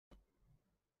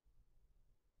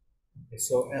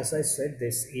So as I said,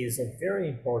 this is a very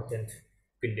important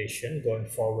condition going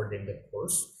forward in the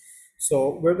course.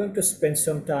 So we're going to spend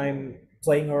some time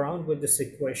playing around with this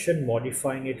equation,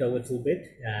 modifying it a little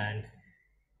bit, and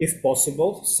if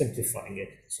possible, simplifying it.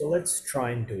 So let's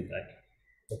try and do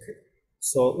that. Okay.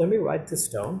 So let me write this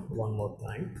down one more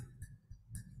time.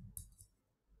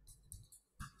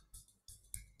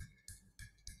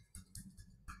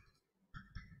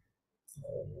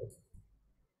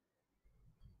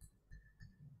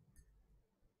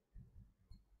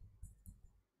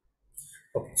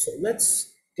 Okay, so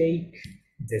let's take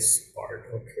this part,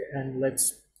 okay, and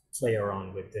let's play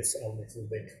around with this a little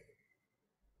bit.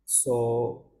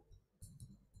 So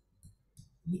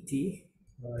et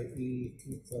by et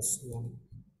plus 1,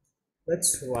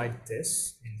 let's write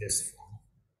this in this form.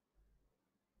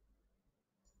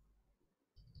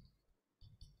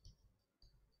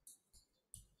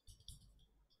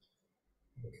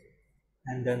 Okay.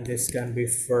 And then this can be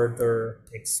further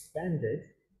expanded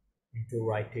into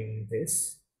writing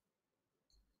this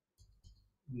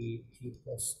et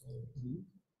plus 1 e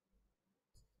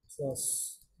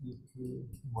plus et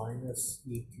minus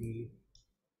et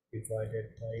divided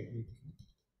by et.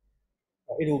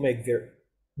 It will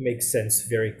make sense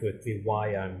very quickly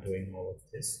why I'm doing all of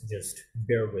this. Just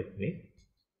bear with me.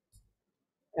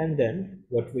 And then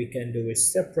what we can do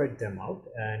is separate them out,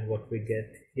 and what we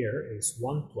get here is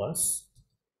 1 plus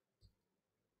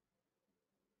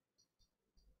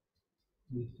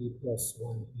et plus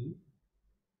 1e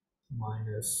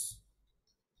minus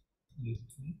et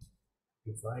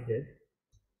divided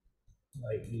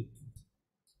by et.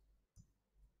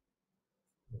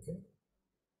 Okay.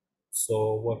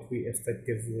 So what we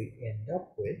effectively end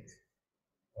up with,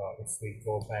 if we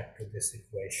go back to this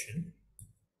equation,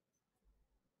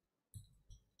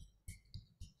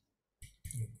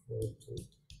 equal to,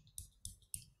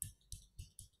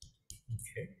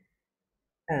 okay,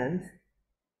 and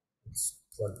let's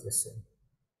plug this in.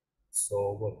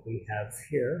 So what we have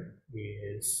here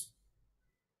is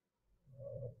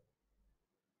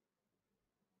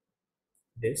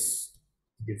this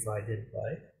divided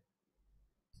by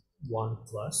 1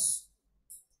 plus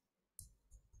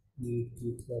et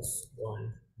plus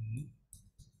 1e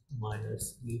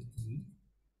minus et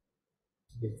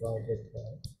divided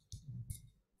by.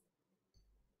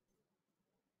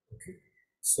 Okay,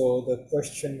 so the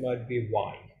question might be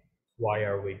why? Why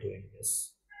are we doing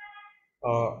this?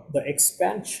 The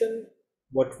expansion,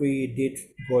 what we did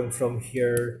going from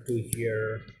here to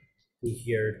here to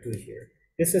here to here,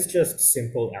 this is just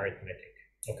simple arithmetic,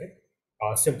 okay?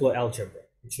 Simple algebra.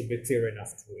 It should be clear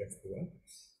enough to everyone.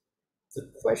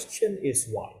 The question is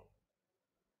why?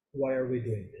 Why are we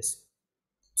doing this?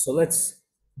 So let's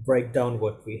break down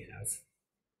what we have.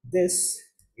 This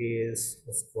is,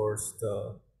 of course,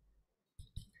 the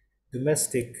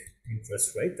domestic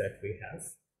interest rate that we have.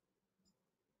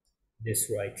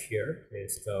 This right here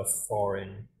is the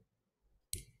foreign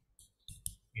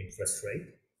interest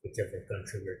rate, whichever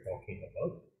country we're talking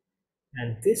about.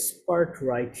 And this part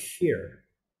right here,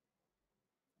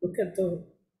 look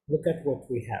at what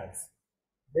we have.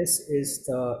 This is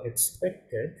the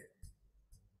expected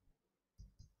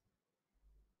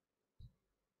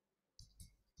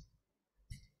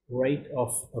rate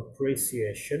of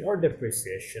appreciation or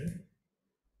depreciation,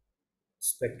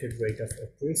 expected rate of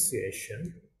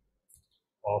appreciation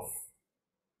of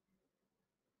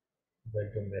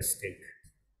the domestic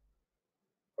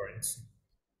currency,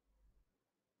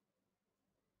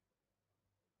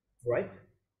 right?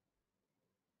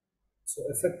 So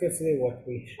effectively what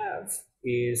we have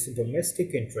is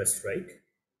domestic interest rate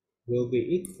will be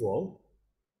equal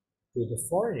to the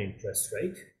foreign interest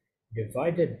rate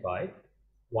divided by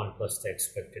 1 plus the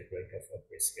expected rate of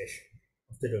appreciation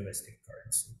of the domestic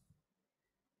currency.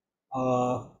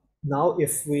 Now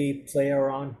if we play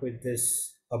around with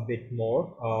this a bit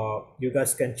more, you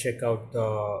guys can check out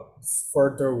the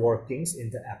further workings in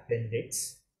the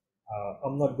appendix.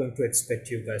 I'm not going to expect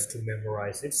you guys to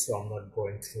memorize it, so I'm not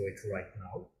going through it right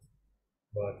now.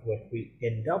 But what we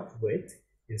end up with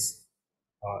is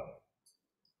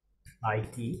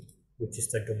IT, which is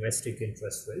the domestic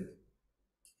interest rate,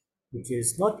 which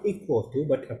is not equal to,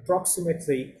 but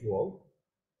approximately equal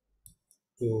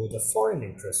to the foreign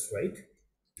interest rate,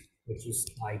 which is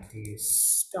IT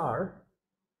star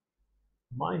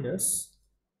minus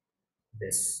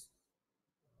this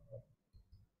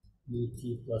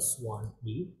et plus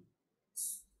 1e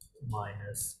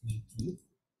minus et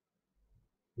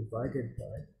divided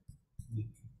by et.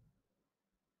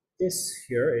 This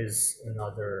here is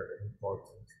another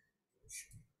important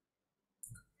issue.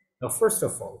 Now, first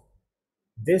of all,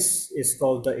 this is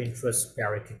called the interest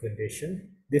parity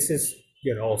condition. this is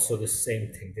also the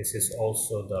same thing. This is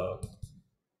also the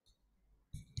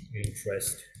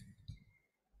interest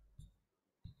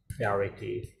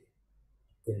parity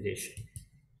condition.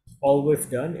 All we've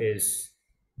done is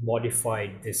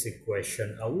modified this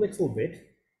equation a little bit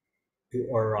to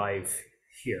arrive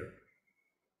here.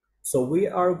 So we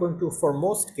are going to, for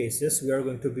most cases, we are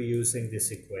going to be using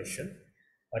this equation,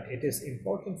 but it is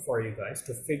important for you guys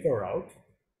to figure out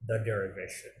the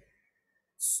derivation.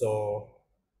 So,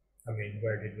 I mean,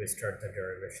 where did we start the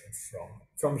derivation from?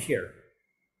 From here.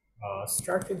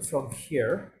 Starting from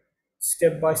here,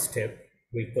 step by step,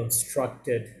 we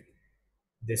constructed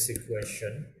this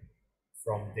equation.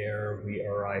 From there, we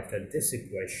arrived at this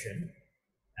equation,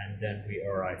 and then we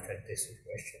arrived at this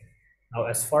equation. Now,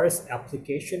 as far as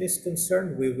application is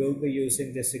concerned, we will be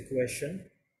using this equation,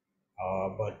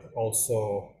 but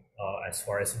also as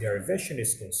far as derivation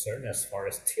is concerned, as far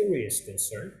as theory is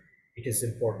concerned, it is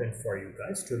important for you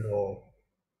guys to know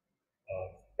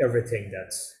everything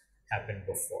that's happened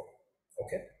before.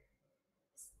 Okay?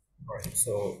 All right,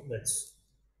 so let's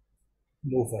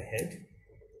move ahead.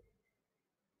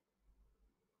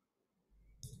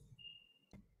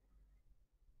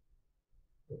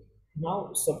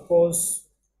 Now, suppose,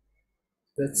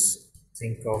 let's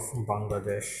think of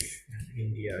Bangladesh and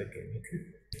India again. Okay?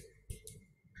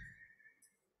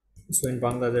 So in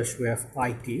Bangladesh, we have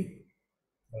IT.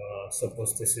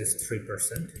 Suppose this is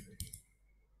 3%.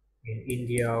 In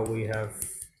India, we have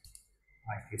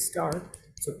IT star.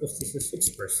 Suppose this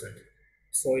is 6%.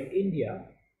 So in India,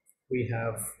 we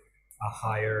have a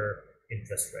higher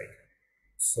interest rate.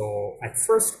 So at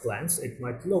first glance, it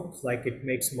might look like it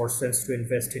makes more sense to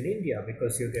invest in India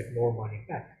because you get more money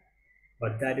back.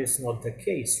 But that is not the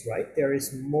case, right? There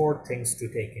is more things to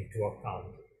take into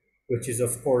account, which is,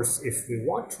 of course, if we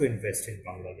want to invest in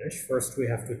Bangladesh, first we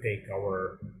have to take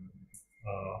our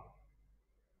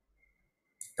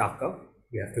taka,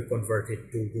 we have to convert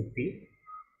it to rupee,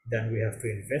 then we have to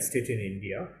invest it in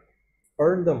India,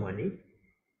 earn the money,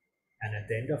 and at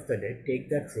the end of the day, take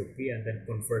that rupee and then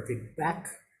convert it back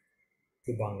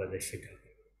to Bangladeshi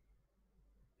taka.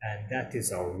 And that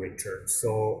is our return.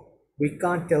 So we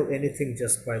can't tell anything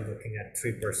just by looking at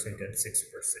 3% and 6%,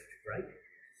 right?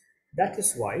 That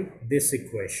is why this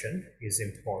equation is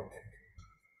important.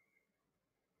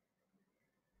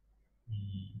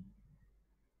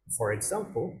 For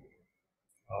example,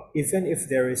 even if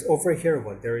there is over here,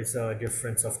 there is a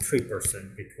difference of 3%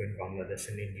 between Bangladesh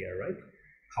and India, right?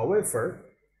 However,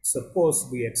 suppose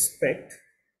we expect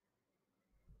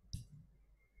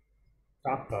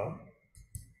taka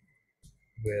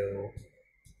will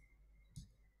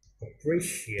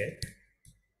appreciate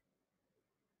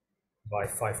by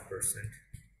 5%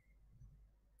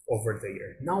 over the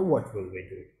year. Now what will we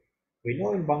do? We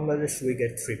know in Bangladesh we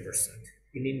get 3%.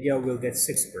 In India we'll get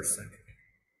 6%.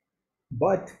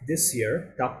 But this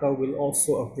year, taka will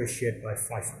also appreciate by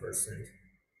 5%.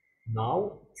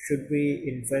 Now, should we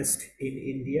invest in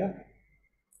India?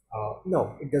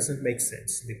 No, it doesn't make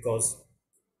sense because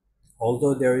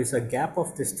although there is a gap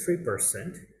of this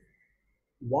 3%,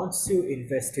 once you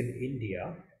invest in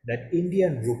India, that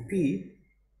Indian rupee,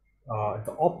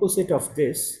 the opposite of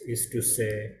this is to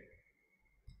say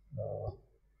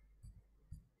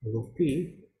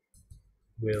rupee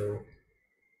will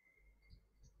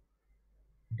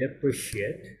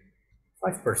depreciate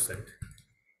 5%.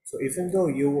 So even though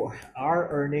you are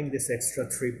earning this extra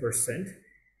 3%,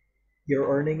 you're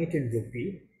earning it in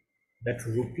rupee. That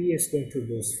rupee is going to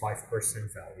lose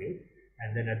 5% value.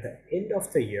 And then at the end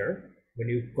of the year, when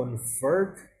you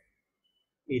convert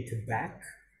it back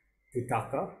to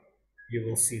taka, you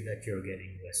will see that you're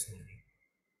getting less money.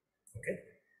 Okay?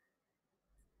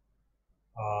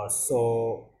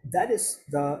 So that is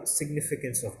the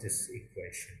significance of this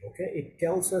equation. Okay? It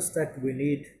tells us that we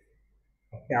need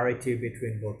a parity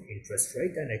between both interest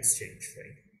rate and exchange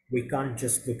rate. We can't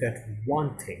just look at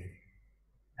one thing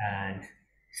and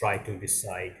try to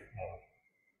decide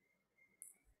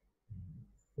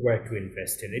where to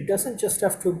invest in. It doesn't just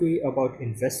have to be about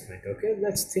investment, okay?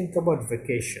 Let's think about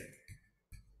vacation.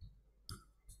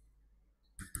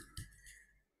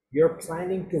 You're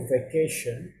planning to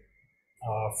vacation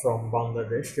from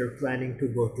Bangladesh, you're planning to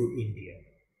go to India.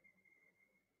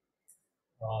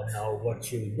 Now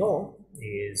what you know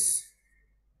is,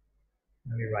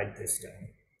 let me write this down.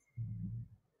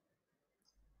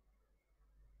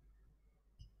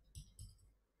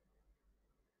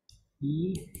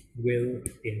 E will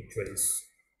increase.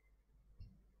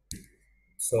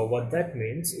 So what that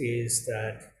means is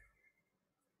that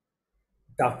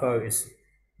taka is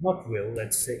not will,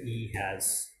 let's say E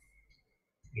has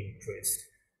increased.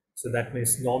 So that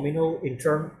means in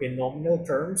nominal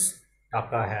terms,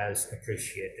 Taka has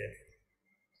appreciated.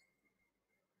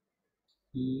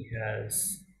 E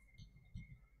has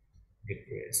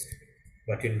decreased.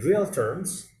 But in real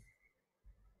terms,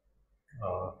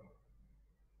 uh,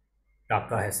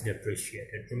 Taka has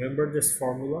depreciated. Remember this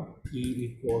formula? E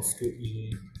equals to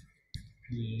E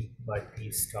P by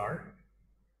P star.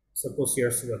 Suppose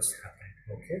here's what's happened,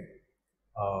 okay?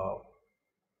 Uh,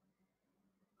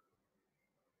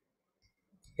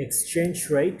 Exchange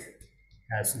rate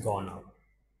has gone up.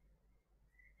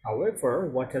 However,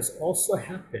 what has also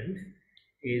happened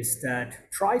is that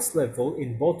price level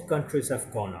in both countries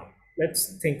have gone up.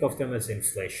 Let's think of them as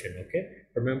inflation, okay?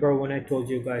 Remember when I told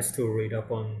you guys to read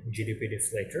up on GDP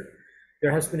deflator?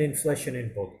 There has been inflation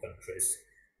in both countries,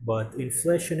 but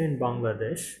inflation in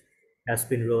Bangladesh has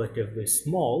been relatively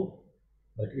small,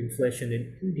 but inflation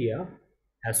in India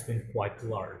has been quite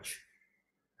large.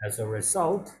 As a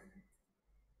result,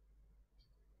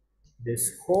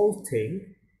 this whole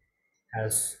thing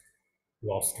has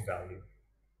lost value.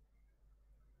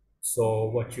 So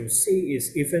what you see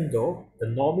is even though the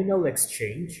nominal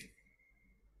exchange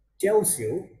tells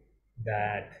you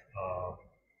that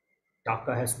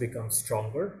Taka has become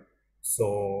stronger,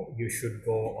 so you should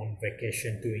go on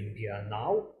vacation to India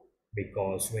now,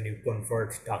 because when you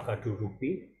convert Taka to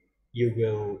rupee, you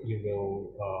will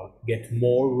get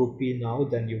more rupee now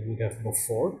than you would have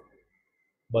before.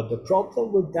 But the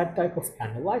problem with that type of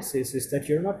analysis is that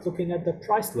you're not looking at the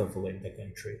price level in the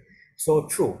country. So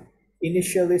true,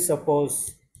 initially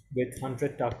suppose with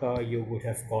 100 taka you would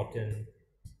have gotten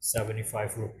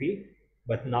 75 rupee,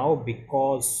 but now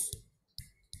because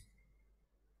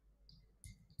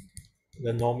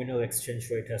the nominal exchange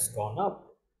rate has gone up,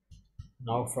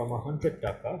 now from 100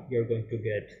 taka you're going to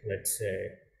get, let's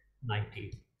say,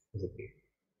 90 rupee.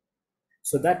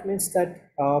 So that means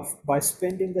that by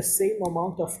spending the same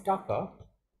amount of taka,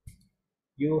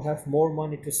 you have more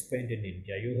money to spend in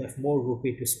India, you have more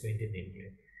rupee to spend in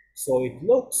India. So it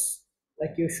looks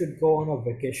like you should go on a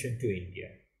vacation to India.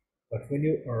 But when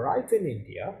you arrive in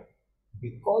India,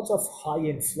 because of high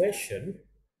inflation,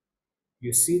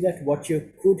 you see that what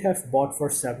you could have bought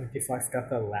for 75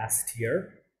 taka last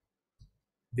year,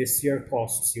 this year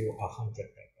costs you 100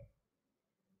 taka.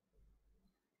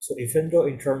 So even though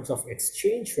in terms of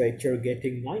exchange rate you're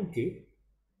getting 90,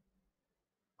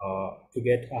 to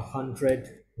get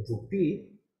 100 rupee,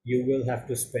 you will have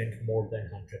to spend more than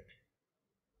 100.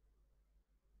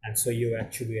 And so you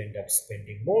actually end up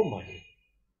spending more money.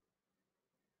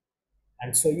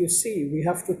 And so you see, we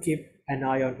have to keep an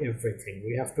eye on everything.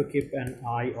 We have to keep an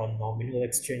eye on nominal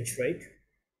exchange rate.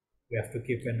 We have to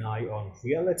keep an eye on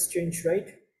real exchange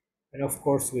rate. And of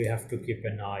course, we have to keep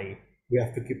an eye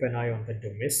on the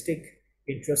domestic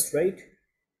interest rate.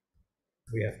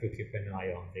 We have to keep an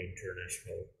eye on the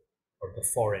international or the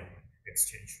foreign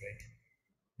exchange rate.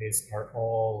 These are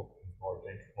all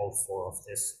important, all four of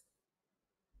this.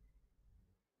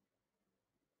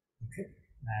 Okay,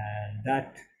 and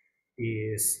that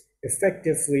is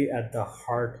effectively at the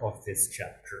heart of this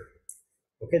chapter.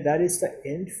 Okay, that is the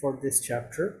end for this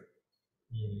chapter.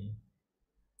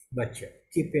 But yeah,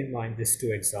 keep in mind these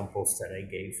two examples that I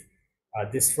gave.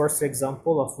 This first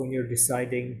example of when you're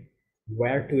deciding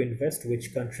where to invest,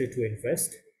 which country to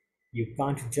invest, you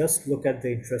can't just look at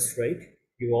the interest rate.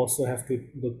 You also have to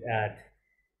look at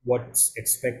what's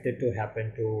expected to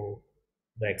happen to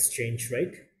the exchange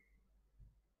rate.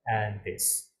 And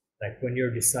this, like when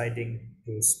you're deciding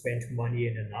to spend money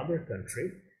in another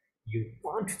country, you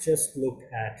can't just look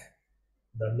at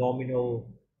the nominal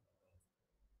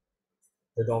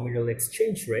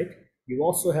exchange rate. You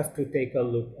also have to take a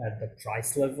look at the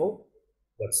price level,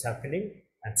 what's happening.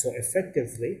 And so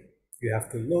effectively you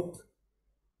have to look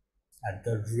at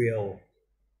the real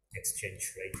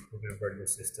exchange rate. Remember,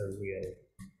 this is the real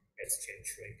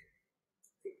exchange rate.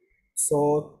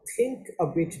 So think a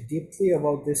bit deeply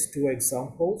about these two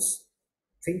examples.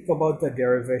 Think about the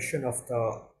derivation of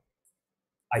the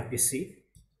IPC.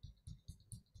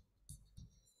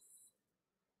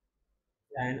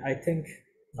 And I think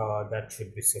that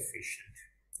should be sufficient.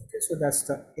 Okay, so that's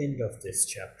the end of this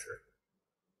chapter.